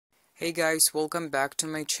Hey guys, welcome back to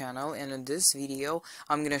my channel, and in this video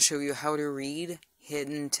I'm gonna show you how to read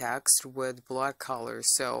hidden text with black color.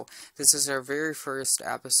 So this is our very first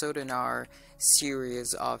episode in our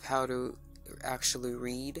series of how to actually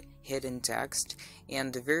read hidden text,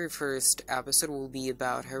 and the very first episode will be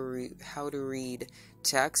about how to read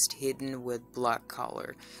text hidden with black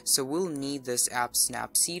color. So we'll need this app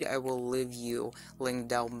Snapseed. I will leave you link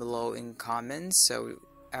down below in comments, so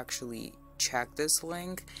actually check this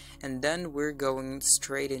link, and then we're going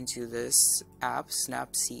straight into this app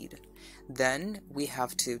Snapseed. Then we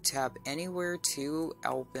have to tap anywhere to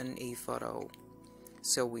open a photo.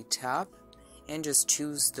 So we tap and just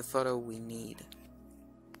choose the photo we need.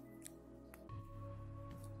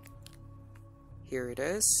 Here it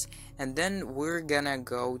is, and then we're gonna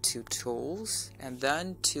go to tools and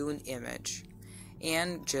then to an image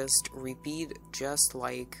and just repeat just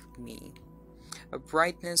like me. A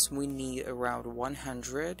brightness we need around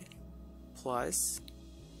 100 plus.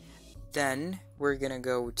 Then we're gonna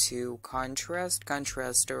go to contrast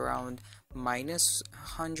around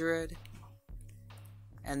 -100,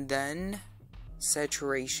 and then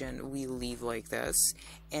saturation we leave like this.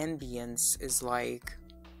 Ambience is like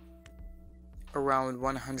around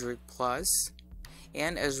 100 plus,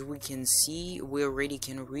 and as we can see, we already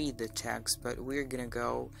can read the text, but we're gonna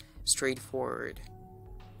go straight forward.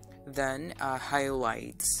 Then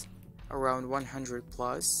highlights around 100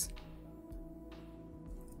 plus,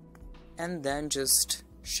 and then just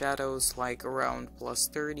shadows like around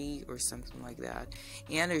 +30 or something like that.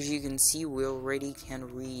 And as you can see, we already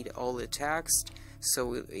can read all the text,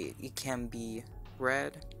 so it can be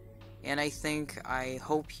read. And I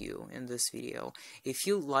hope you in this video. If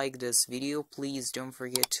you like this video, please don't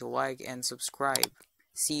forget to like and subscribe.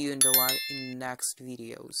 See you in the next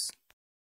videos.